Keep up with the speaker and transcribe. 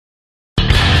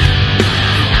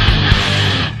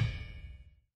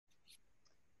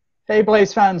Hey,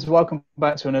 Blaze fans, welcome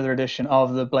back to another edition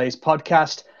of the Blaze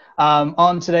podcast.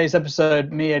 On today's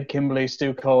episode, me, Ed Kimberley,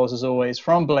 Stu Coles, as always,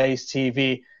 from Blaze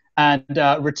TV, and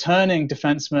returning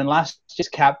defenseman, last year's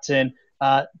captain,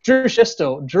 Drew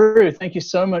Schiestel. Drew, thank you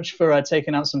so much for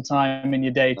taking out some time in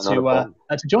your day to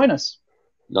join us.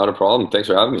 Not a problem. Thanks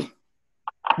for having me.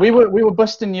 We were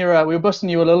busting you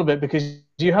a little bit because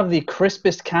you have the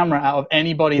crispest camera out of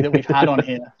anybody that we've had on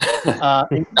here.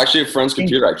 Actually, a friend's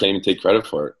computer. I can't even take credit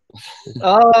for it.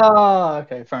 Oh,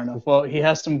 okay, fair enough. Well, he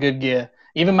has some good gear.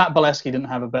 Even Matt Bolesky didn't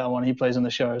have a better one. He plays on the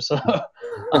show, so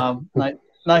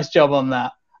nice job on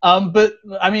that. But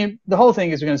I mean, the whole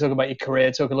thing is we're going to talk about your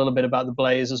career, talk a little bit about the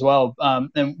Blaze as well.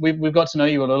 And we've got to know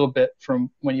you a little bit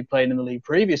from when you played in the league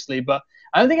previously. But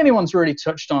I don't think anyone's really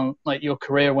touched on like your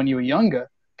career when you were younger,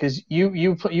 because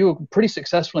you were pretty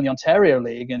successful in the Ontario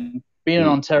League, and being an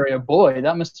Ontario boy,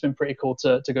 that must have been pretty cool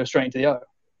to go straight into the O.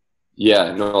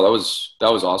 Yeah, no, that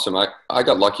was awesome. I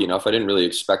got lucky enough. I didn't really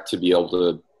expect to be able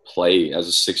to play as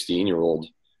a 16-year-old.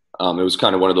 It was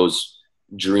kind of one of those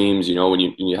dreams, you know,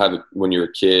 when you're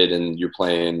a kid and you're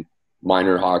playing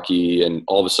minor hockey, and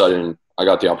all of a sudden I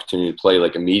got the opportunity to play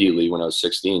like immediately when I was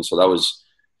 16. So that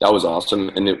was awesome.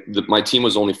 And my team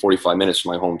was only 45 minutes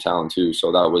from my hometown too.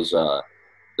 So that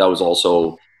was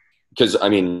also, because I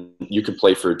mean, you could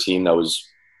play for a team that was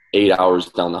 8 hours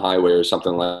down the highway or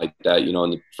something like that, you know,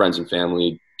 and the friends and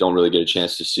family don't really get a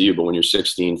chance to see you. But when you're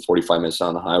 16, 45 minutes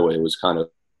down the highway, it was kind of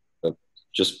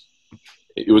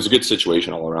it was a good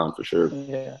situation all around for sure.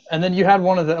 Yeah. And then you had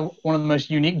one of the most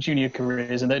unique junior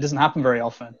careers, and that doesn't happen very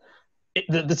often.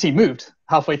 The team moved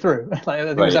halfway through. Like, I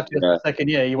think it was after the second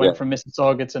year, you went from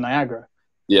Mississauga to Niagara.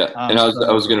 Yeah. And I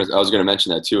was gonna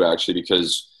mention that too, actually,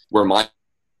 because where my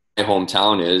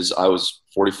hometown is, I was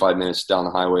 45 minutes down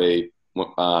the highway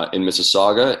in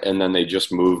Mississauga, and then they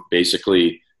just moved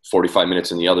basically 45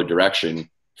 minutes in the other direction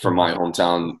from my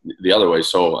hometown the other way.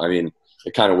 So I mean,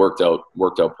 it kind of worked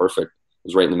out perfect. It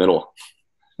was right in the middle.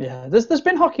 Yeah, there's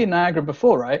been hockey in Niagara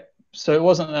before, right? So it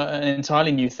wasn't an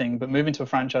entirely new thing, but moving to a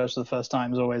franchise for the first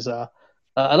time is always a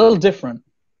little different.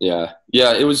 Yeah,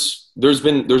 it was. There's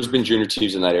been junior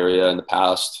teams in that area in the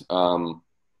past.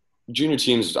 Junior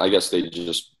teams, I guess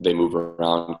they move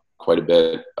around quite a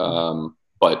bit.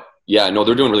 But yeah, no,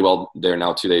 they're doing really well there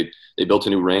now too. They built a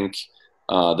new rink.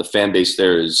 The fan base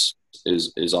there is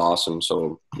awesome.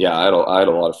 So yeah, I had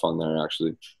a lot of fun there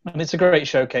actually. And it's a great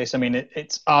showcase. I mean,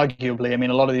 it's arguably, I mean,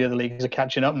 a lot of the other leagues are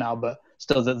catching up now, but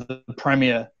still the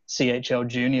premier CHL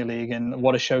Junior League, and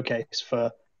what a showcase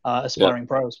for aspiring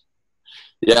pros.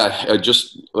 Yeah,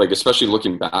 just like, especially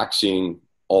looking back, seeing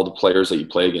all the players that you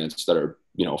play against that are,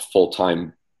 you know,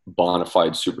 full-time bona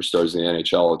fide superstars in the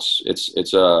NHL.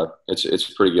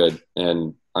 It's pretty good.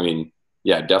 And I mean,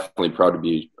 yeah, definitely proud to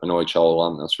be an OHL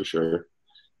alum. That's for sure.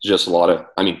 Just a lot of,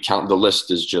 I mean, the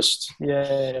list is just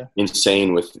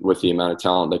insane with the amount of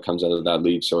talent that comes out of that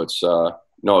league. So it's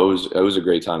it was a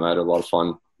great time. I had a lot of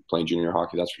fun playing junior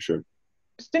hockey. That's for sure.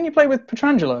 Didn't you play with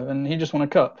Pietrangelo and he just won a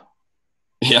cup?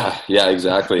 Yeah,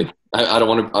 exactly. I don't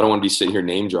want to be sitting here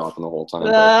name dropping the whole time.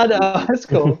 No, that's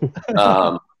cool.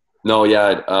 No,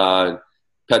 yeah,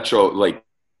 Petro, like,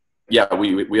 yeah,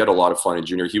 we had a lot of fun in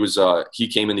junior. He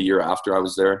came in the year after I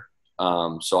was there.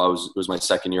 So it was my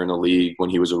second year in the league when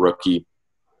he was a rookie,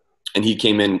 and he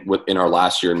came in our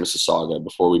last year in Mississauga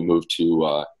before we moved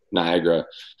to Niagara.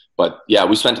 But yeah,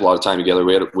 we spent a lot of time together.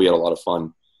 We had a lot of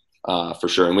fun for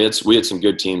sure, and we had some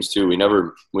good teams too. We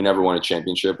never won a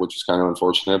championship, which was kind of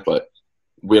unfortunate, but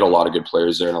we had a lot of good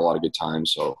players there and a lot of good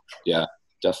times. So yeah,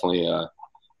 definitely.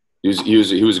 He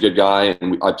was a good guy,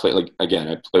 and I played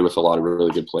with a lot of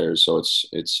really good players. So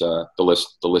it's the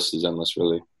list is endless,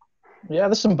 really. Yeah,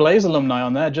 there's some Blaze alumni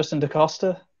on there. Justin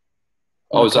DaCosta.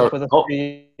 Oh, is that? With us for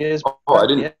years. I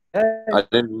didn't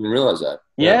even realize that.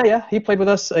 Yeah. He played with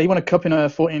us. He won a cup in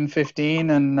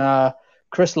 14-15, and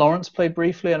Chris Lawrence played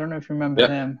briefly. I don't know if you remember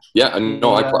him. Yeah,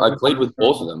 no, I played with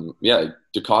both of them. Yeah,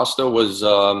 DaCosta was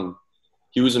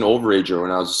he was an overager when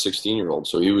I was a 16-year-old.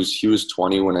 So he was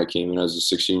 20 when I came in as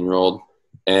a 16-year-old,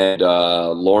 and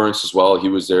Lawrence as well. He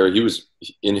was there. He was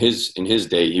in his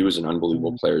day. He was an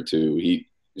unbelievable player too.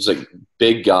 He's like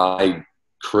big guy,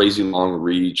 crazy long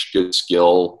reach, good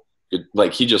skill. Good,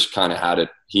 like he just kind of had it.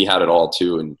 He had it all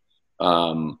too, and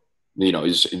you know,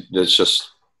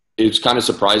 it's kind of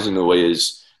surprising the way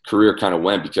his career kind of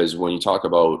went, because when you talk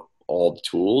about all the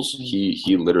tools,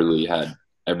 he literally had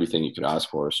everything you could ask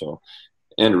for. So,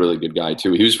 and a really good guy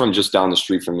too. He was from just down the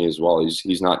street from me as well.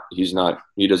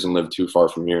 He doesn't live too far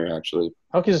from here actually.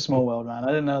 Hockey's a small world, man. I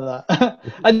didn't know that.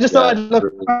 I just thought I'd look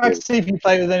back to see if you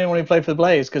played with anyone who played for the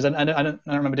Blaze, because I don't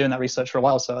remember doing that research for a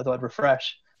while, so I thought I'd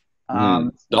refresh.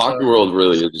 The hockey world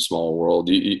really is a small world.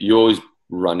 You always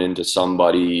run into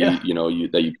somebody, that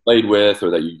you played with or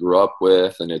that you grew up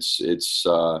with. And it's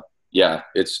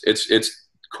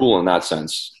cool in that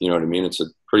sense. You know what I mean? It's a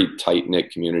pretty tight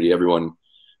knit community. Everyone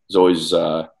is always,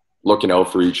 looking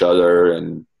out for each other,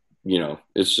 and,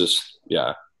 it's just,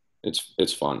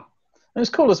 it's fun. And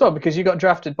it's cool as well because you got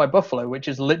drafted by Buffalo, which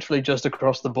is literally just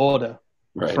across the border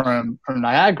from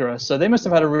Niagara. So they must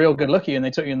have had a real good look at you, and they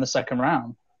took you in the second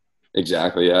round.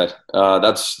 Exactly. Yeah.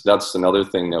 That's another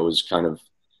thing that was kind of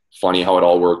funny how it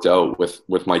all worked out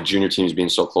with my junior teams being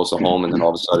so close to home, and then all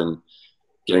of a sudden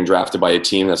getting drafted by a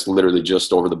team that's literally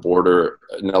just over the border,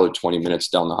 another 20 minutes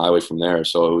down the highway from there.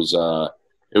 So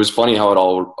it was funny how it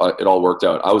all worked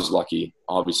out. I was lucky,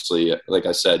 obviously. Like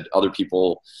I said, other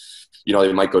people,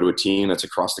 they might go to a team that's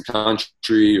across the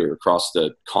country or across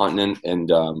the continent. And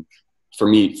for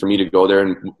me to go there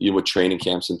and with training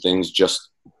camps and things just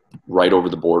right over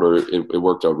the border, it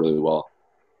worked out really well.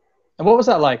 And what was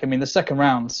that like? I mean, the second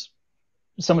round's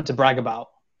something to brag about.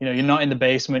 You're not in the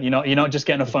basement. You're not just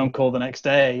getting a phone call the next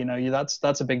day.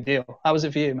 That's a big deal. How was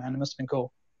it for you, man? It must have been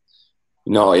cool.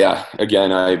 No, yeah.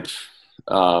 Again,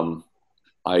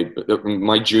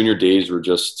 my junior days were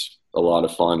just a lot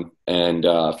of fun, and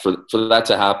for that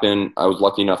to happen, I was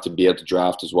lucky enough to be at the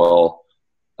draft as well.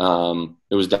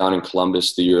 It was down in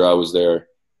Columbus the year I was there,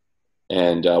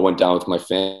 and I went down with my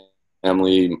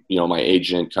family. My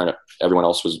agent, kind of everyone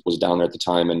else was down there at the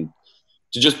time, and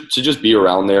to just be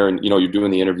around there, and you're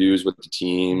doing the interviews with the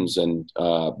teams and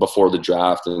before the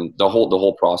draft, and the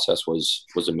whole process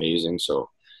was amazing. So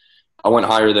I went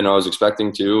higher than I was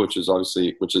expecting to, which is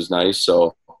nice.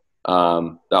 So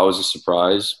that was a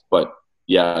surprise, but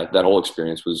yeah, that whole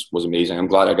experience was amazing. I'm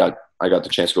glad I got the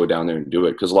chance to go down there and do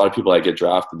it, because a lot of people that get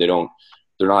drafted,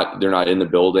 they're not in the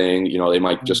building. They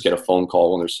might just get a phone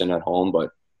call when they're sitting at home,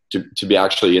 but to be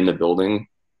actually in the building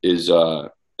it's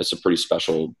a pretty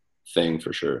special thing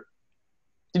for sure.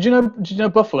 Did you know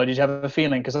Buffalo? Did you have a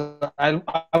feeling? Because I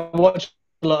watched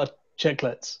a lot of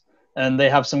Chicklets, and they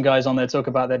have some guys on there talk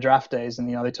about their draft days, and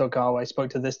they talk, I spoke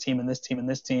to this team and this team and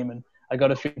this team, and I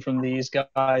got a feeling from these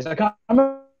guys. I can't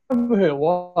remember who it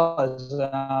was.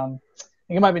 I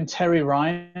think it might have been Terry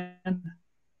Ryan,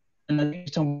 and then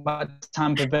he's talking about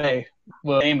Tampa Bay.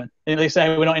 And they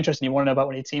say, we're not interested. You want to know about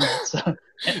one of your teammates. So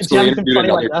they interviewed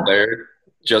another player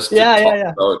just to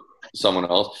talk about someone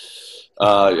else.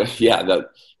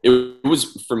 It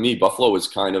was, for me, Buffalo was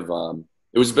kind of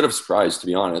it was a bit of a surprise, to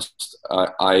be honest.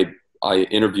 I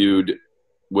interviewed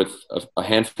with a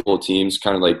handful of teams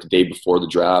kind of like the day before the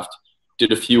draft,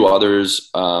 did a few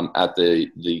others at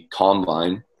the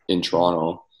combine in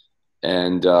Toronto,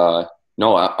 and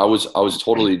no, I was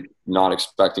totally not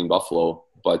expecting Buffalo,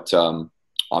 but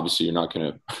obviously you're not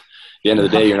gonna. At the end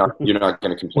of the day, you're not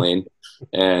gonna complain,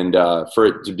 and for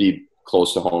it to be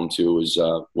close to home too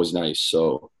was nice.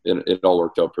 So it all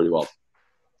worked out pretty well.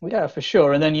 Yeah, for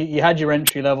sure. And then you had your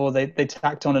entry level. They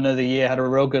tacked on another year, had a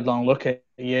real good long look at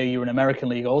the year. You were an American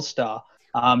League All-Star.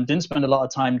 Didn't spend a lot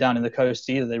of time down in the coast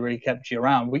either. They really kept you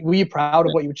around. Were you proud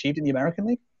of what you achieved in the American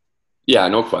League? Yeah,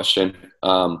 no question.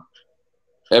 When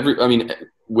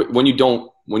you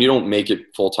don't make it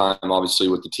full time, obviously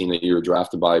with the team that you were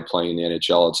drafted by playing in the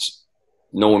NHL,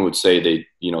 no one would say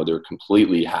they're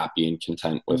completely happy and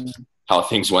content with how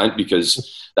things went,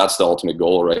 because that's the ultimate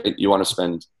goal, right? You want to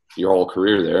spend your whole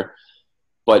career there,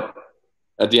 but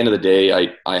at the end of the day,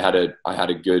 I had a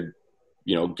good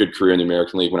career in the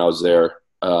American League when I was there.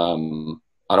 I don't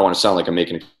want to sound like I'm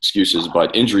making excuses,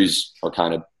 but injuries are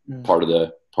kind of part of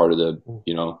the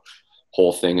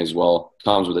whole thing as well.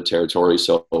 Comes with the territory.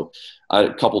 So I had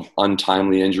a couple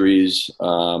untimely injuries,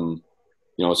 some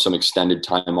extended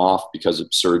time off because of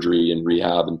surgery and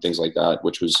rehab and things like that,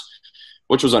 which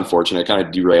was unfortunate. It kind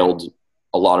of derailed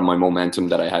a lot of my momentum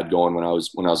that I had going when I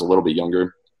was a little bit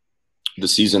younger. The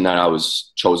season that I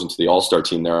was chosen to the All-Star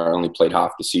team there, I only played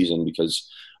half the season because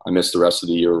I missed the rest of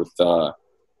the year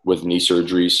with knee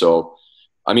surgery. So,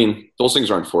 I mean, those things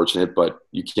are unfortunate, but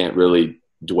you can't really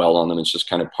dwell on them. It's just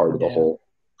kind of part of the whole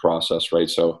process, right?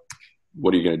 So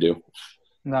what are you going to do?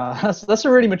 No, that's a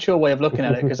really mature way of looking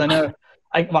at it, because I know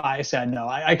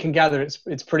I can gather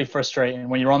it's pretty frustrating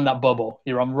when you're on that bubble.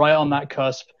 You're right on that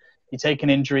cusp. You take an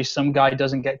injury, some guy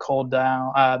doesn't get called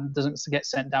down, doesn't get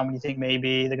sent down when you think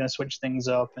maybe they're going to switch things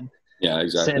up, and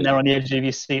sitting there on the edge of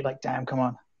your seat like, damn, come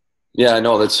on. Yeah,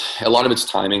 no, that's a lot of it's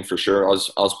timing for sure. I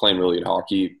was playing really good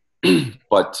hockey,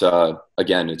 but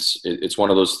again, it's one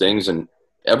of those things, and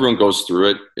everyone goes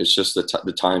through it. It's just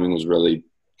the timing was really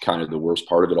kind of the worst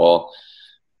part of it all.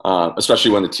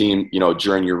 especially when the team,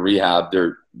 during your rehab,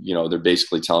 they're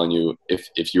basically telling you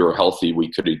if you were healthy,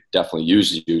 we could have definitely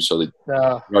used you. So that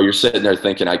you're sitting there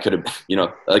thinking, I could have,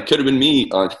 it could have been me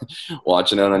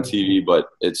watching it on TV. But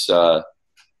it's,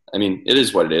 it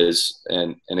is what it is.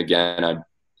 And again,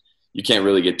 you can't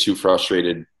really get too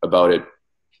frustrated about it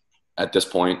at this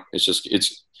point. It's just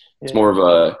it's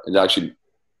actually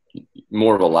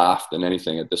more of a laugh than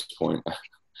anything at this point.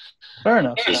 Fair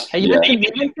enough. Hey, you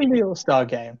mentioned the All-Star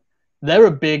game. They're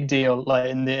a big deal. Like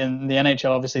in the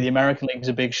NHL, obviously the American League is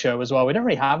a big show as well. We don't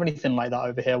really have anything like that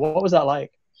over here. What was that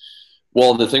like?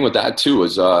 Well, the thing with that too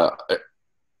is, so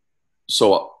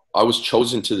I was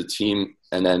chosen to the team,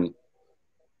 and then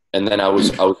I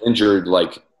was injured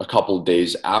like a couple of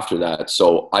days after that,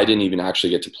 so I didn't even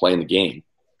actually get to play in the game.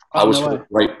 I was hurt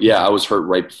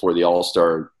right before the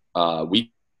All-Star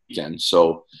weekend.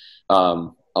 So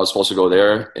I was supposed to go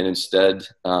there, and instead,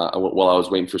 while I was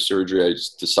waiting for surgery, I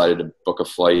just decided to book a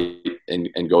flight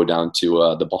and go down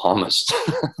to the Bahamas.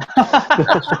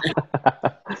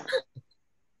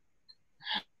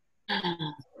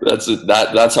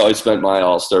 That's how I spent my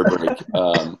All-Star break,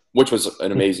 which was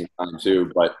an amazing time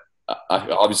too. But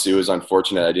obviously, it was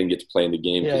unfortunate I didn't get to play in the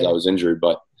game because I was injured.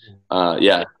 But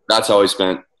that's how I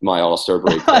spent my All-Star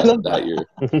break that year.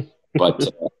 But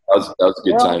that was a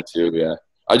good time too. Yeah,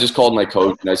 I just called my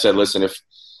coach and I said, "Listen, if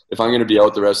I'm going to be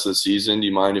out the rest of the season, do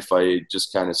you mind if I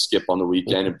just kind of skip on the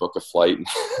weekend and book a flight? And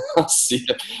I'll see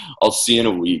you in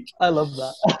a week." I love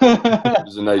that. It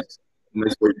was a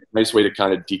nice way to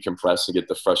kind of decompress and get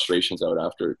the frustrations out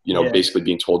after basically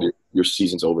being told your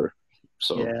season's over.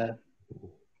 So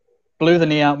blew the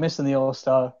knee out, missing the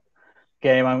All-Star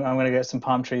game. I'm going to get some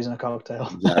palm trees and a cocktail.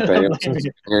 Exactly. I'm going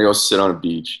to go sit on a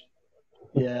beach.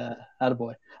 Yeah,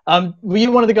 attaboy. Were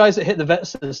you one of the guys that hit the vet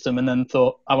system and then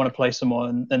thought, I want to play some more,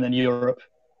 and then Europe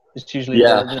is usually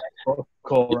the next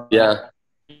call? Right? Yeah.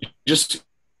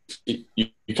 You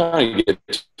kind of get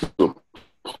to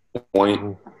a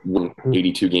point when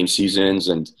 82 game seasons,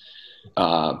 and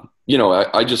I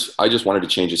just wanted to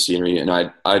change the scenery, and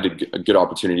I had a good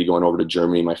opportunity going over to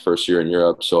Germany my first year in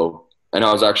Europe. So, and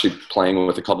I was actually playing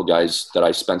with a couple guys that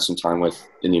I spent some time with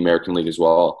in the American League as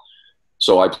well.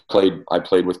 So I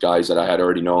played with guys that I had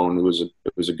already known. It was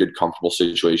a good, comfortable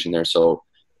situation there. So,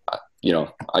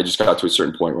 I just got to a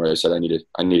certain point where I said I need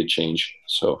to change.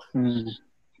 So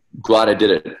glad I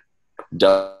did it.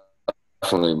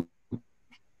 Definitely.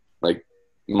 Like,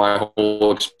 my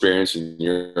whole experience in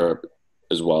Europe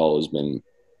as well has been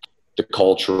the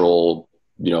cultural,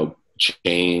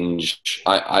 change.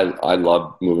 I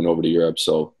love moving over to Europe.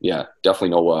 So yeah,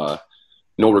 definitely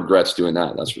no regrets doing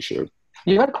that. That's for sure.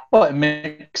 You had quite a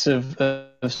mix of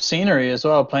scenery as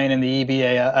well, playing in the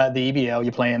EBA. At the EBL,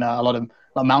 you're playing a lot of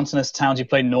mountainous towns. You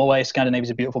played Norway. Scandinavia is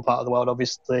a beautiful part of the world,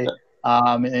 obviously.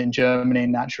 In Germany,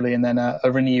 naturally, and then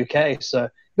over in the UK. So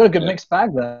you've got a good mixed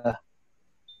bag there.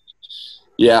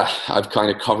 Yeah, I've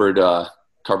kind of covered the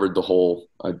whole,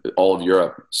 all of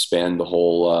Europe, spanned the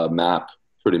whole map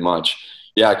pretty much.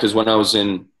 Yeah, because when I was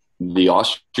in the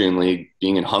Austrian League,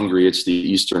 being in Hungary, it's the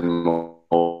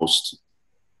easternmost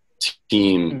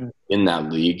team in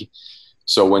that league.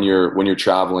 So when you're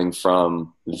traveling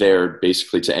from there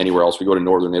basically to anywhere else, we go to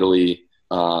northern Italy.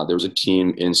 There was a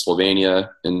team in Slovenia,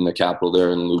 in the capital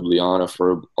there in Ljubljana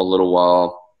for a little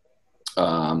while.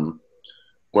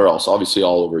 Where else? Obviously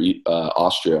all over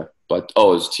Austria. But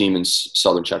there's a team in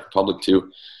southern Czech Republic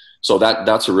too. So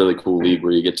that's a really cool league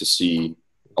where you get to see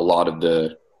a lot of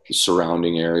the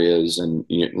surrounding areas, and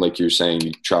like you're saying,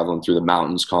 you're traveling through the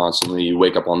mountains constantly. You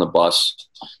wake up on the bus,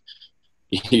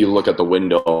 you look at the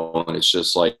window, and it's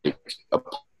just like a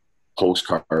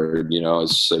postcard.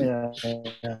 It's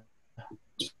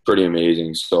pretty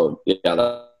amazing. So yeah,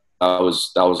 that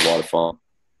was a lot of fun.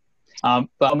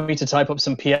 But I'm going to type up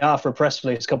some PR for a press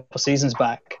release a couple of seasons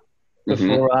back.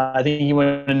 Before I think you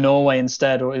went to Norway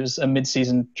instead, or it was a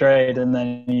mid-season trade, and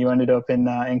then you ended up in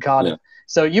Cardiff. Yeah.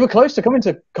 So you were close to coming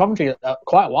to Coventry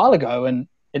quite a while ago, and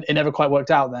it never quite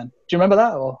worked out. Then, do you remember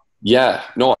that? Or yeah,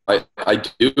 no, I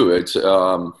do. It's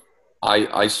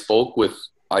I spoke with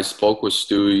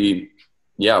Stewie.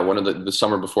 Yeah, one of the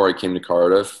summer before I came to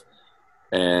Cardiff,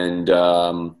 and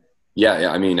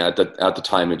I mean at the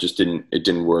time it just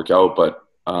didn't work out, but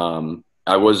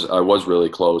I was really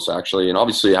close actually, and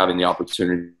obviously having the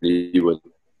opportunity with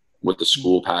the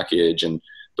school package and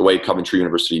the way Coventry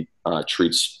University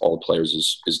treats all the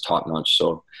players is top notch.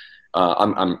 So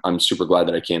I'm super glad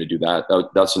that I came to do that.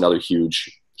 That's another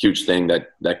huge thing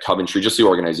that Coventry, just the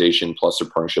organization plus their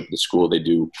partnership with the school, they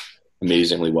do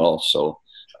amazingly well. So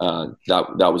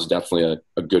that was definitely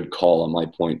a good call on my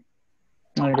point.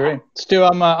 I agree. Stu,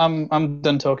 I'm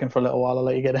done talking for a little while. I'll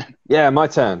let you get in. Yeah, my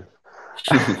turn.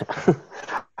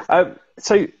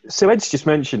 So Ed's just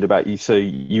mentioned about you. So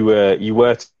you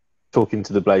were talking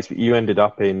to the Blaze, but you ended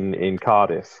up in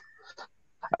Cardiff,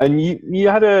 and you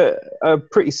had a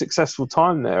pretty successful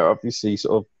time there. Obviously,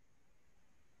 sort of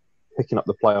picking up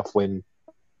the playoff win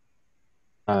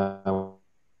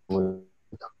with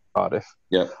Cardiff.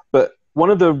 Yeah. But one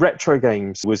of the retro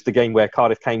games was the game where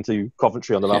Cardiff came to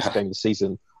Coventry on the last game of the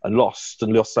season and lost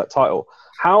that title.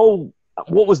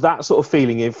 What was that sort of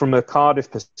feeling from a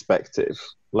Cardiff perspective?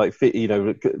 Like,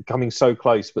 coming so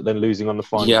close, but then losing on the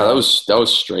final. Yeah, that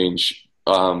was strange.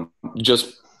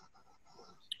 Just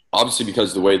obviously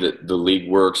because the way that the league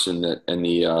works and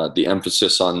the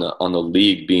emphasis on the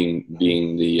league being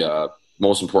the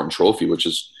most important trophy, which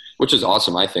is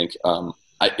awesome. I think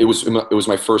it was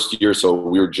my first year,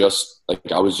 so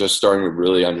I was just starting to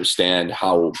really understand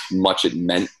how much it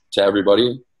meant to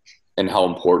everybody and how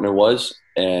important it was.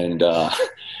 And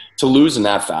to lose in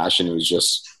that fashion, it was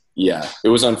just, it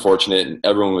was unfortunate, and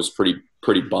everyone was pretty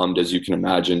bummed, as you can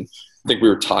imagine. I think we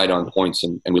were tied on points,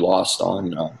 and we lost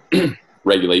on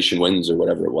regulation wins or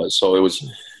whatever it was. So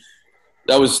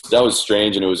that was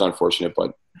strange, and it was unfortunate.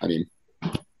 But I mean,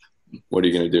 what are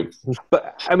you going to do?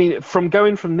 But I mean,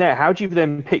 going from there, how do you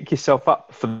then pick yourself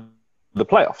up for the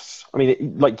playoffs? I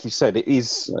mean, like you said, it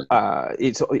is.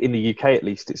 It's in the UK at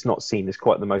least. It's not seen as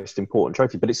quite the most important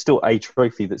trophy, but it's still a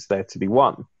trophy that's there to be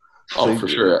won. Oh, for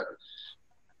sure.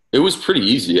 It was pretty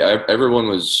easy. Everyone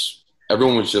was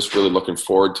just really looking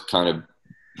forward to kind of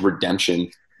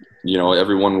redemption.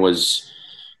 Everyone was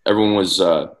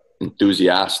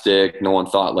enthusiastic. No one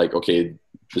thought like, okay,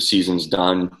 the season's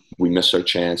done, we missed our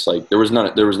chance. Like there was none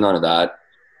of that.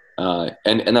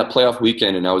 And that playoff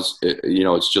weekend, and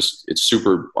it's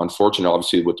super unfortunate,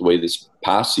 obviously, with the way this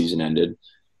past season ended,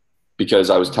 because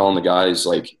I was telling the guys,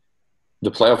 like, the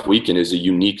playoff weekend is a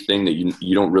unique thing that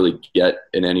you don't really get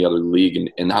in any other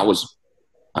league. And that was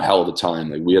a hell of a time.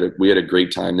 Like we had a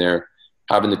great time there,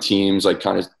 having the teams like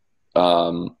kind of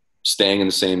staying in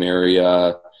the same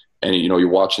area, and you're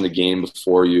watching the game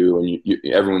before you, and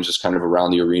everyone's just kind of around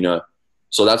the arena.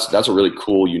 So that's a really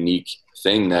cool, unique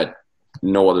thing that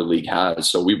no other league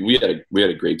has. So we had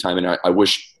a great time, and I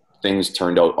wish things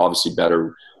turned out obviously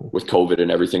better with COVID and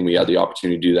everything. We had the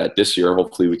opportunity to do that this year.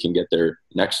 Hopefully we can get there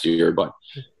next year, but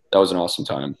that was an awesome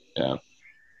time. Yeah.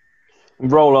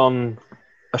 Roll on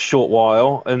a short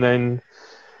while, and then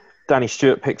Danny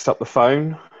Stewart picks up the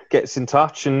phone, gets in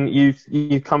touch, and you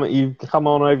come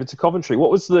on over to Coventry. What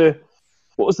was the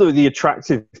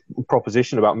attractive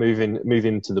proposition about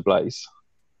moving to the Blaze?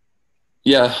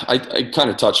 Yeah, I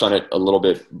kind of touched on it a little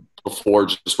bit before,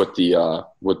 just with the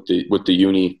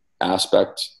uni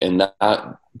aspect, and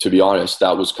that, to be honest,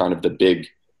 that was kind of the big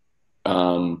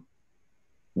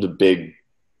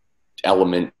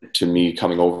element to me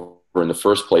coming over in the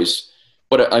first place.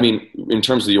 But I mean, in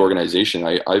terms of the organization,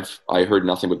 I heard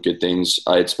nothing but good things.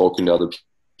 I had spoken to other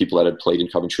people that had played in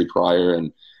Coventry prior,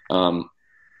 and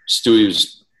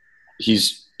Stewie,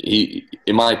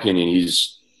 in my opinion,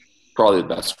 he's probably the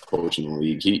best coach in the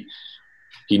league.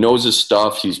 He knows his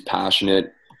stuff. He's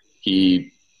passionate.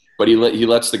 But he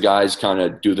lets the guys kind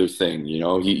of do their thing.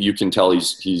 You can tell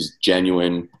he's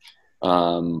genuine,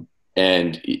 and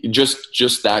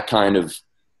just that kind of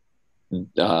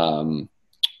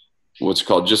what's it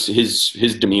called? Just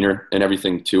his demeanor and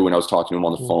everything too. When I was talking to him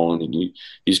on the phone, and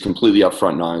he's completely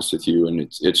upfront and honest with you, and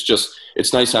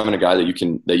it's nice having a guy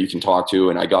that you can talk to.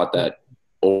 And I got that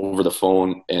over the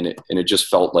phone, and it just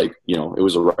felt like it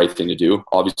was the right thing to do.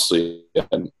 Obviously,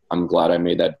 I'm glad I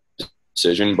made that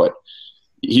decision, but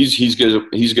he's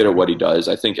good at what he does.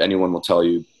 I think anyone will tell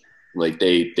you, like,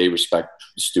 they respect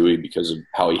Stewie because of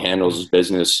how he handles his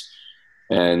business,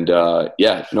 and so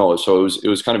it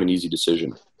was kind of an easy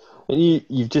decision. And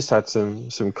you've just had some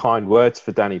kind words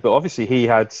for Danny, but obviously he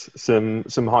had some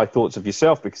high thoughts of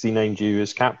yourself because he named you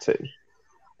as captain.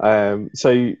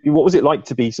 So what was it like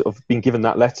to be sort of being given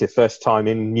that letter, first time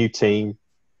in, new team?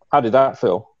 How did that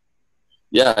feel?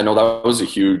 Yeah, I know that was a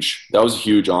huge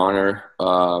honor.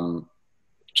 For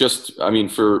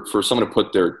someone to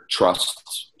put their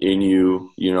trust in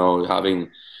you,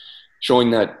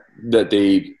 showing that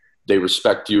they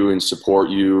respect you and support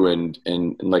you, and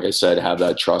like I said, have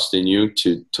that trust in you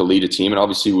to lead a team. And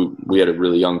obviously we had a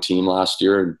really young team last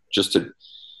year, and just to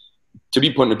be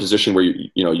put in a position where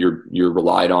you're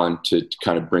relied on to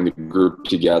kind of bring the group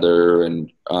together,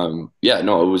 and it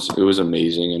was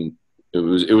amazing, and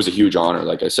it was a huge honor.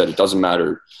 Like I said, it doesn't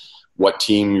matter what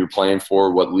team you're playing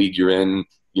for, what league you're in.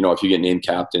 If you get named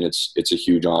captain, it's a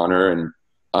huge honor. And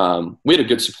we had a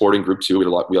good supporting group too. We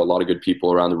had a lot of good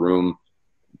people around the room.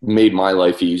 made my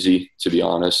life easy, to be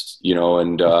honest, you know,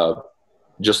 and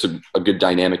just a good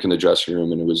dynamic in the dressing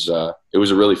room. And it was a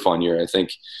really fun year. I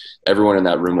think everyone in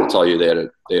that room will tell you they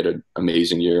had an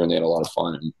amazing year and they had a lot of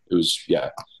fun. And it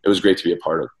was great to be a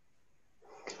part of.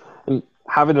 And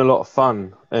having a lot of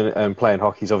fun and playing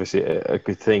hockey is obviously a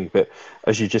good thing. But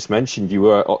as you just mentioned, you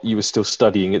were still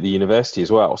studying at the university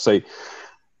as well. So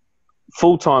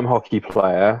full-time hockey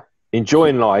player,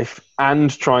 enjoying life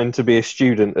and trying to be a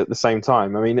student at the same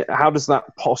time. I mean, how does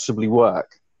that possibly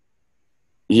work?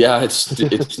 Yeah,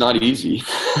 it's not easy.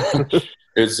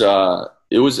 It was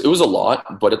a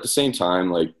lot, but at the same time,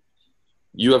 like,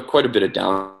 you have quite a bit of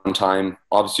downtime.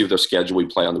 Obviously, with our schedule, we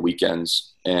play on the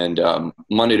weekends, and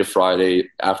Monday to Friday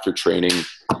after training,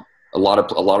 a lot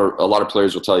of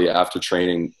players will tell you after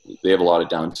training they have a lot of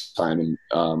downtime,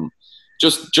 and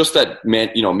just that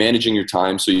managing your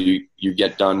time so you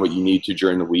get done what you need to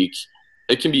during the week.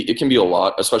 It can be a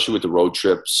lot, especially with the road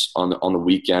trips on the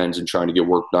weekends and trying to get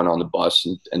work done on the bus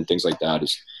and things like that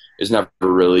is never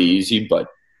really easy. But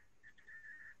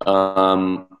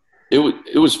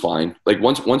it was fine. Like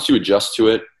once you adjust to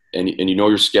it and you know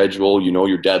your schedule, you know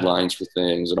your deadlines for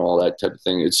things and all that type of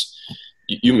thing,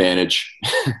 you manage.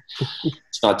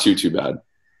 It's not too bad.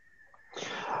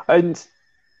 And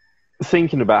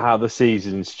thinking about how the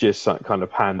season's just kind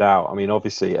of panned out, I mean,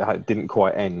 obviously it didn't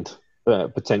quite end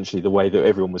potentially the way that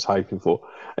everyone was hoping for,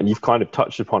 and you've kind of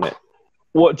touched upon it.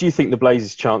 What do you think the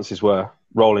Blazers' chances were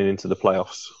rolling into the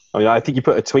playoffs? I mean, I think you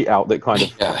put a tweet out that kind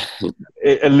of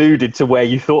it alluded to where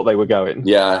you thought they were going.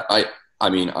 Yeah, I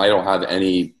mean, I don't have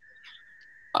any.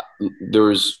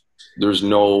 There's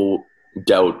no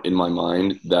doubt in my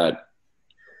mind that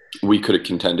we could have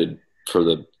contended for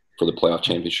the playoff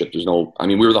championship. I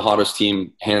mean, we were the hottest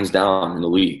team hands down in the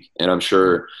league, and I'm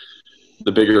sure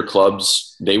the bigger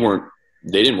clubs they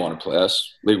didn't want to play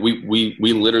us. Like we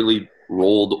literally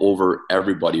rolled over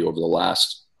everybody over the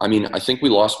last. I mean, I think we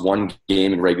lost one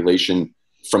game in regulation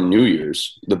from New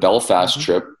Year's, the Belfast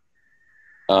trip.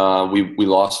 We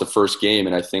lost the first game,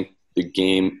 and I think the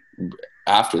game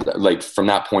after that, like from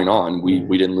that point on,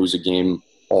 we didn't lose a game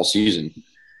all season.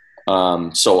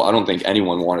 So I don't think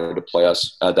anyone wanted to play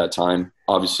us at that time.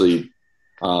 Obviously,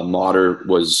 Motter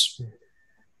was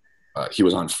he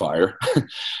was on fire,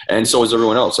 and so was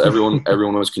everyone else. Everyone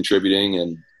was contributing,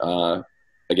 and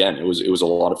again, it was a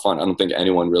lot of fun. I don't think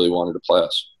anyone really wanted to play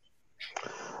us.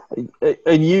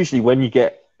 And usually, when you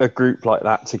get a group like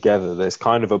that together, there's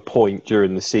kind of a point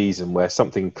during the season where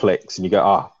something clicks, and you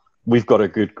go, we've got a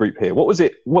good group here. What was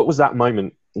it? What was that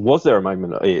moment? Was there a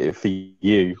moment for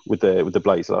you with the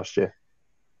Blaze last year?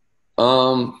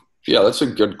 Yeah, that's a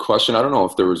good question. I don't know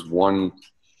if there was one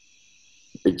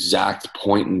exact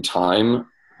point in time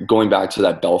going back to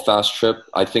that Belfast trip.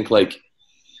 I think a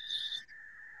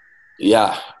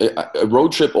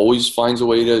road trip always finds a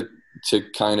way to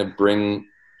kind of bring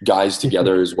guys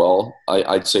together as well.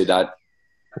 I'd say that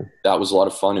was a lot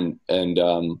of fun,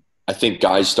 and I think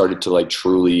guys started to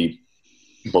truly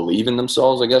believe in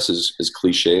themselves, I guess, as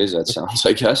cliche as that sounds,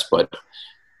 I guess. But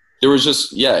there was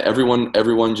just,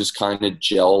 everyone just kind of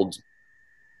gelled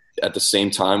at the same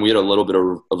time. We had a little bit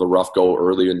of a rough go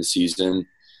earlier in the season.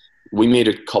 We made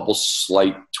a couple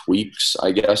slight tweaks,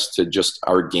 I guess, to just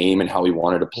our game and how we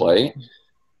wanted to play.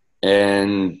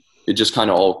 And it just kind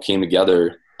of all came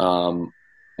together. And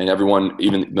everyone,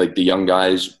 even the young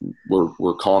guys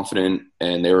were confident,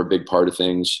 and they were a big part of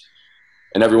things.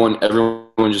 And everyone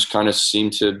just kind of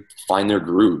seemed to find their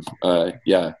groove.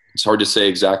 It's hard to say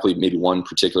exactly maybe one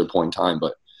particular point in time,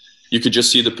 but you could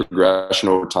just see the progression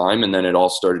over time, and then it all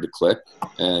started to click.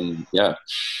 And yeah.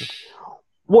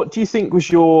 What do you think was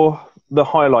the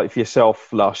highlight for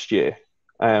yourself last year?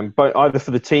 But either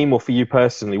for the team or for you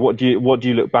personally, what do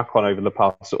you look back on over the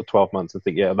past sort of 12 months and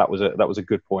think, yeah, that was a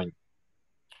good point?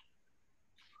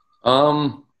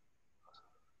 Oh,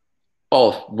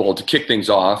 well, to kick things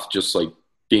off, just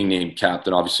being named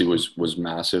captain obviously was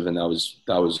massive, and that was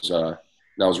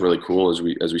really cool as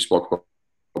we spoke about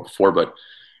before. But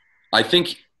I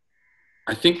think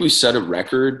we set a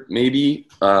record maybe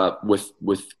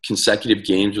with consecutive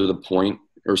games with a point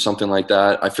or something like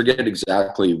that. I forget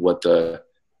exactly what the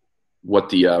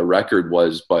record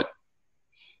was, but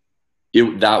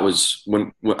that was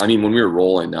when we were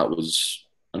rolling. That was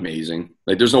amazing.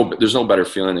 There's no better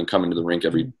feeling than coming to the rink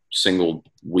every single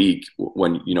week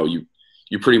when you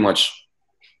pretty much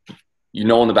in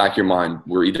the back of your mind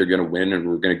we're either going to win and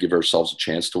we're going to give ourselves a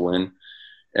chance to win.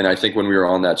 And I think when we were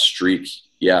on that streak,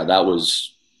 that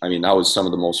was some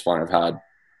of the most fun I've had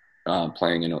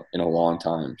playing in a long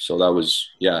time. So that was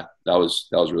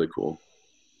really cool.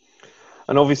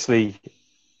 And obviously,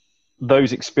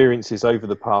 those experiences over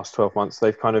the past 12 months,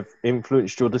 they've kind of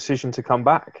influenced your decision to come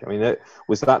back? I mean,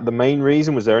 was that the main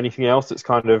reason? Was there anything else that's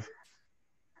kind of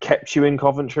kept you in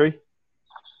Coventry?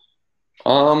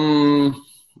 I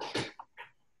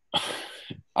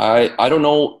don't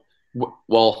know.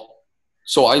 Well,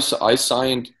 so I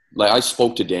signed, like, I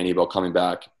spoke to Danny about coming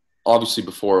back, obviously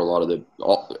before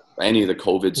any of the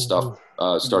COVID stuff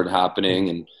started happening,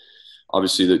 and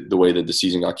obviously the way that the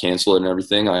season got canceled and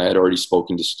everything. I had already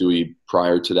spoken to Stewie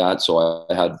prior to that, so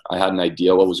I had an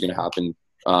idea what was going to happen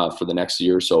for the next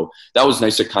year. So that was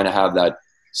nice to kind of have that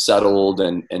settled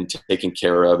and taken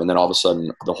care of. And then all of a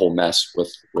sudden the whole mess with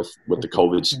the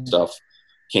COVID stuff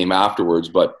came afterwards.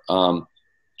 But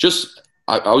just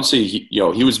I would say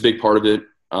he was a big part of it,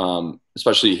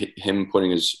 especially him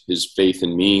putting his faith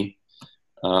in me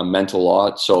meant a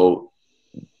lot. So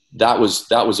that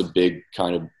was a big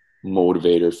kind of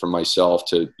motivator for myself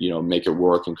to make it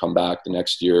work and come back the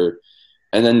next year,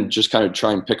 and then just kind of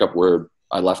try and pick up where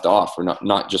I left off, or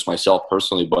not just myself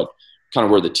personally, but kind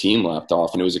of where the team left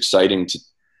off. And it was exciting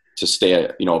to stay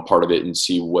a part of it and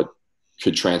see what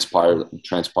could transpire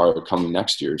coming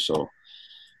next year. So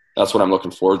that's what I'm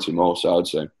looking forward to most, I would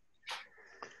say.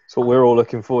 That's what we're all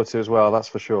looking forward to as well, that's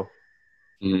for sure.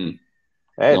 Mm-hmm.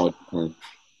 Ed?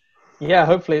 Yeah,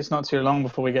 hopefully it's not too long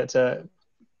before we get to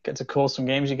call some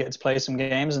games. You get to play some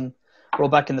games, and we're all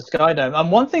back in the Sky Dome.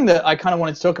 And one thing that I kind of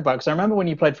wanted to talk about, because I remember when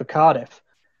you played for Cardiff,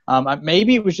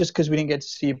 maybe it was just because we didn't get to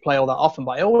see you play all that often,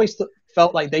 but I always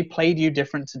felt like they played you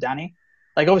different to Danny.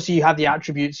 Like, obviously you have the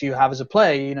attributes you have as a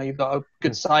player. You've got a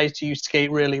good size to you,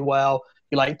 skate really well.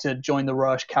 You like to join the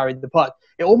rush, carry the puck.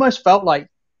 It almost felt like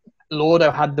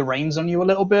Lordo had the reins on you a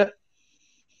little bit.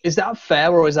 Is that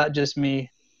fair, or is that just my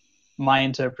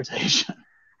interpretation?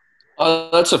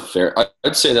 I'd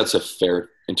say that's a fair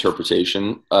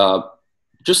interpretation.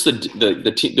 Just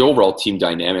the overall team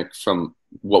dynamic from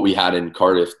what we had in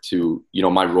Cardiff to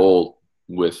my role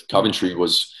with Coventry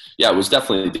was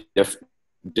definitely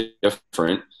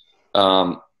different.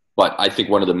 But I think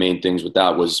one of the main things with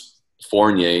that was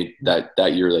Fournier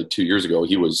that year, like 2 years ago,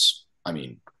 he was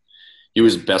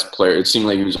the best player. It seemed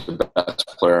like he was the best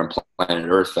player on planet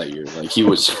Earth that year. Like, he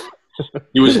was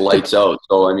lights out.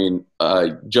 So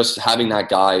just having that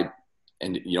guy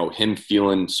and him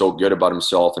feeling so good about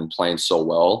himself and playing so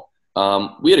well.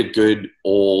 We had a good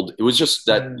it was just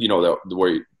that the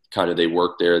way kind of they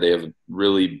work there. They have a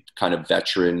really kind of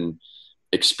veteran,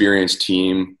 experienced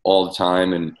team all the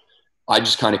time, and I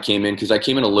just kind of came in because I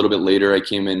came in a little bit later. I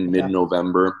came in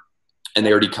mid-November, and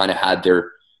they already kind of had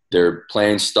their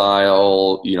playing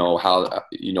style, how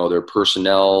their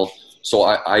personnel. So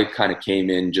I kind of came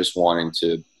in just wanting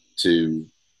to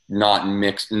not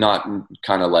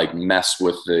kind of like mess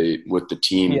with the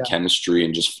team chemistry,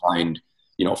 and just find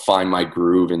my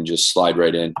groove and just slide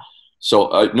right in.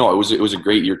 So no, it was a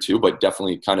great year too, but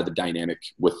definitely kind of the dynamic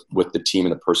with the team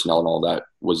and the personnel and all that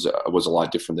was a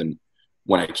lot different than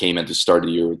when I came at the start of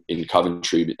the year in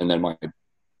Coventry. And then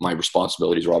my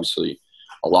responsibilities were obviously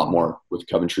a lot more with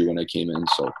Coventry when I came in.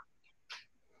 So.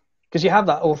 Because you have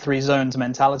that all three zones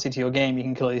mentality to your game, you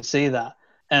can clearly see that.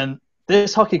 And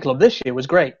this hockey club this year was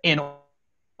great in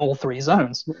all three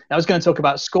zones. I was going to talk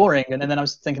about scoring, and then I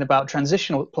was thinking about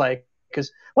transitional play,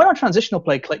 because when our transitional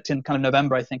play clicked in kind of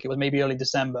November, I think it was maybe early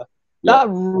December, that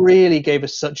really gave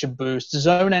us such a boost.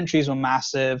 Zone entries were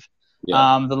massive. The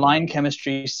line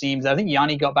chemistry seemed, I think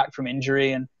Yanni got back from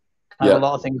injury, and kind of a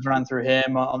lot of things ran through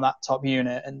him on that top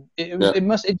unit, and it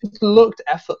just looked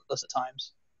effortless at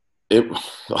times. It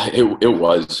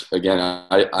was, again,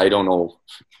 I don't know,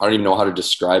 I don't even know how to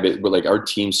describe it, but like our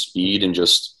team speed and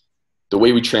just the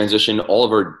way we transitioned, all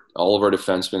of our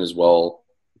defensemen as well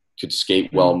could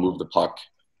skate well, move the puck,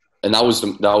 and that was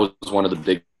one of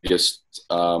the biggest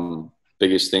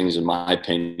things in my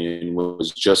opinion,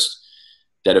 was just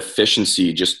that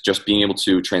efficiency, just being able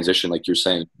to transition, like you're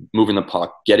saying, moving the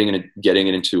puck, getting it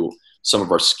into some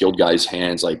of our skilled guys'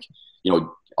 hands, like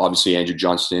obviously Andrew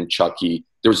Johnston, Chucky.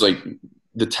 There was like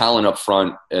the talent up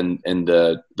front and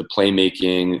the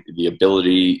playmaking, the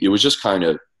ability. It was just kind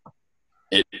of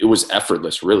it was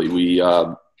effortless, really.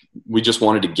 We just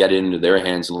wanted to get into their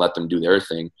hands and let them do their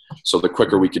thing. So the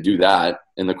quicker we could do that,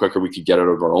 and the quicker we could get out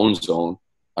of our own zone.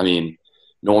 I mean,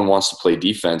 no one wants to play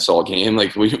defense all game.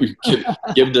 Like we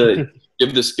give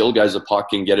the skill guys the puck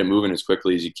and get it moving as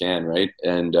quickly as you can, right?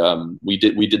 And we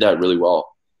did that really well.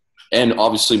 And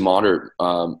obviously Moder,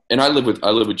 and I live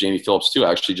with Jamie Phillips too.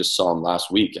 I actually just saw him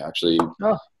last week. Actually,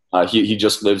 he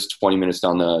just lives 20 minutes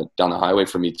down the highway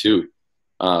from me too.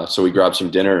 So we grabbed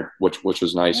some dinner, which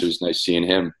was nice. It was nice seeing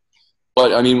him.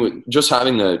 But I mean, just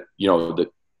having the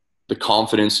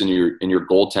confidence in your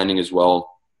goaltending as well.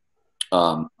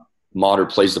 Mater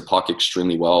plays the puck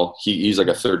extremely well. He's like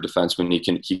a third defenseman.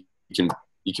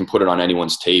 He can put it on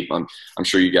anyone's tape. I'm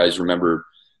sure you guys remember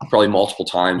probably multiple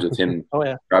times with him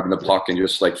grabbing the puck and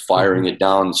just like firing it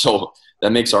down. So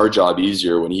that makes our job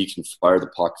easier when he can fire the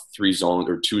puck 2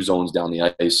 zones down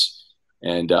the ice,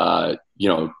 and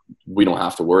we don't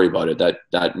have to worry about it.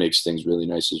 That makes things really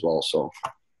nice as well. So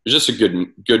it's just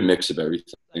a good mix of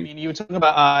everything. I mean, you were talking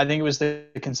about I think it was the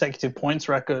consecutive points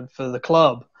record for the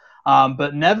club,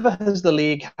 but never has the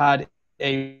league had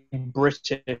a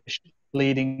British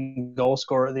leading goal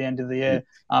scorer at the end of the year.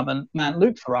 And man,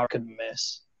 Luke Ferrara couldn't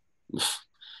miss.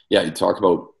 Yeah, you talk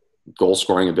about goal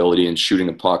scoring ability and shooting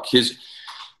the puck.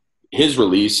 His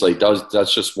release, like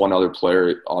that's just one other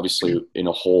player, obviously, in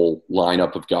a whole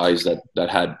lineup of guys that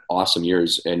had awesome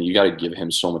years, and you got to give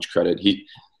him so much credit. He,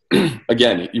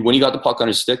 again, when he got the puck on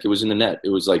his stick, it was in the net. It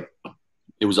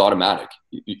was automatic.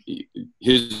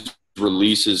 His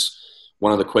release is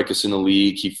one of the quickest in the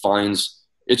league.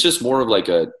 It's just more of like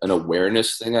an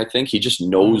awareness thing, I think. He just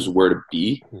knows where to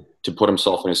be to put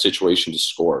himself in a situation to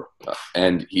score,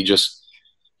 and he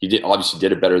obviously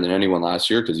did it better than anyone last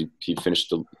year because he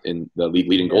finished in the league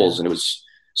leading goals, and it was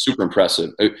super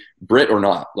impressive. Brit or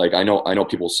not, like I know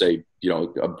people say,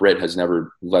 a Brit has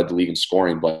never led the league in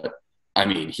scoring, but I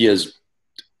mean, he has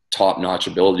top-notch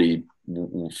ability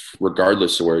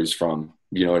regardless of where he's from.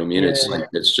 You know what I mean? Yeah.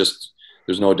 It's just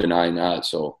there's no denying that.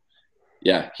 So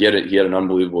yeah, he had an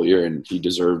unbelievable year, and he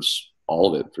deserves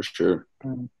all of it for sure.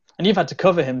 And you've had to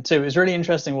cover him too. It's really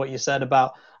interesting what you said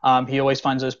about he always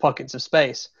finds those pockets of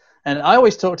space. And I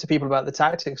always talk to people about the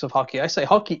tactics of hockey. I say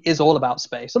hockey is all about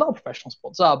space. A lot of professional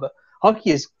sports are, but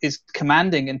hockey is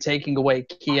commanding and taking away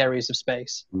key areas of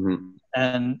space. Mm-hmm.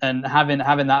 And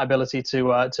having that ability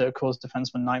to cause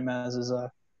defensemen nightmares is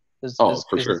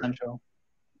sure. essential.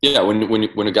 Yeah,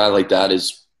 when a guy like that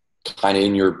is kind of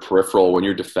in your peripheral, when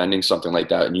you're defending something like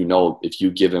that, and if you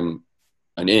give him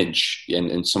an inch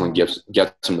and someone gets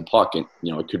him the puck, and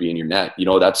it could be in your net,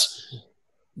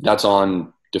 that's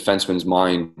on defensemen's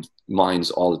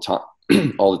minds all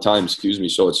the time, excuse me.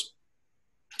 So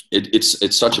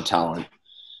it's such a talent.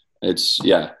 It's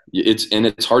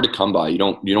hard to come by. You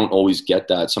don't always get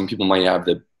that. Some people might have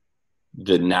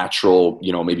the natural,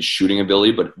 maybe shooting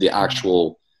ability, but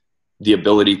the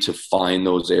ability to find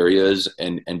those areas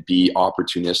and be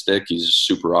opportunistic. He's a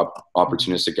super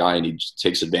opportunistic guy, and he just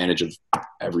takes advantage of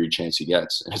every chance he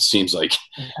gets. And it seems like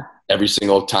every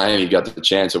single time he got the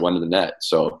chance, it went to the net.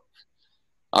 So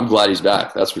I'm glad he's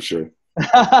back. That's for sure.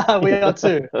 We are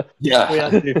too. Yeah, we are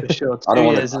too for sure. I don't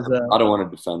want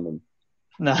to defend him.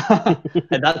 No,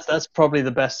 and that's probably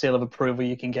the best seal of approval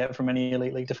you can get from any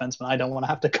elite league defenseman. I don't want to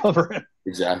have to cover him.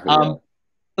 Exactly.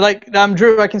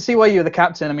 Drew, I can see why you're the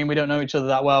captain. I mean, we don't know each other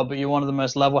that well, but you're one of the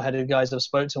most level-headed guys I've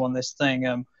spoke to on this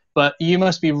thing. But you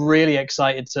must be really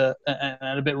excited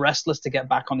and a bit restless to get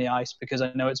back on the ice, because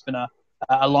I know it's been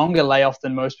a longer layoff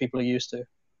than most people are used to.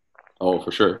 Oh,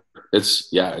 for sure.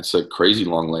 It's a crazy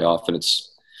long layoff, and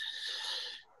it's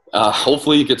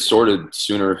hopefully it gets sorted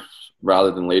sooner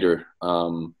rather than later.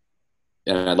 And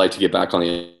I'd like to get back on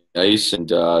the ice and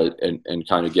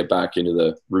kind of get back into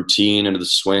the routine, into the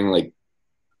swing. Like,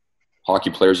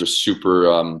 hockey players are super.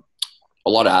 A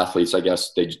lot of athletes, I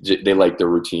guess, they like their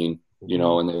routine,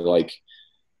 and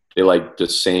they like the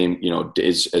same,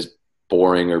 as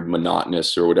boring or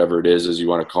monotonous or whatever it is as you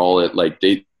want to call it. Like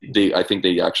I think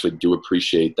they actually do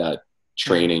appreciate that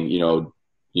training. You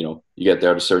get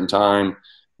there at a certain time,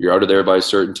 you're out of there by a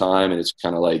certain time, and it's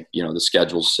kind of like the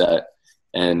schedule's set.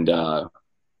 And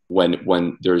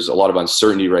when there's a lot of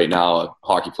uncertainty right now,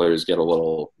 hockey players get a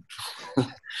little.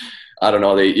 I don't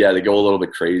know. They go a little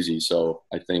bit crazy. So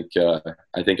I think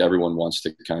everyone wants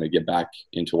to kind of get back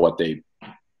into what they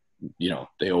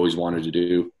always wanted to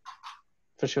do.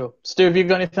 For sure. Stu, have you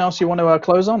got anything else you want to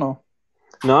close on, or?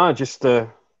 No, just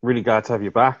really glad to have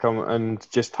you back, and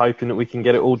just hoping that we can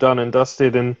get it all done and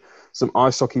dusted and some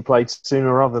ice hockey played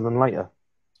sooner rather than later.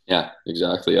 Yeah,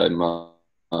 exactly. I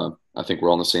think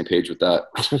we're on the same page with that.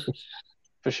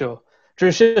 For sure. Drew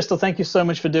Schiestel, thank you so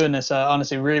much for doing this.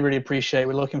 Honestly, really, really appreciate it.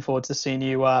 We're looking forward to seeing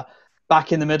you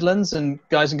back in the Midlands. And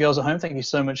guys and girls at home, thank you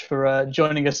so much for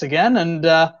joining us again. And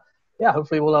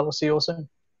hopefully we'll see you all soon.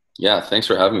 Yeah, thanks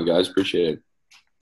for having me, guys. Appreciate it.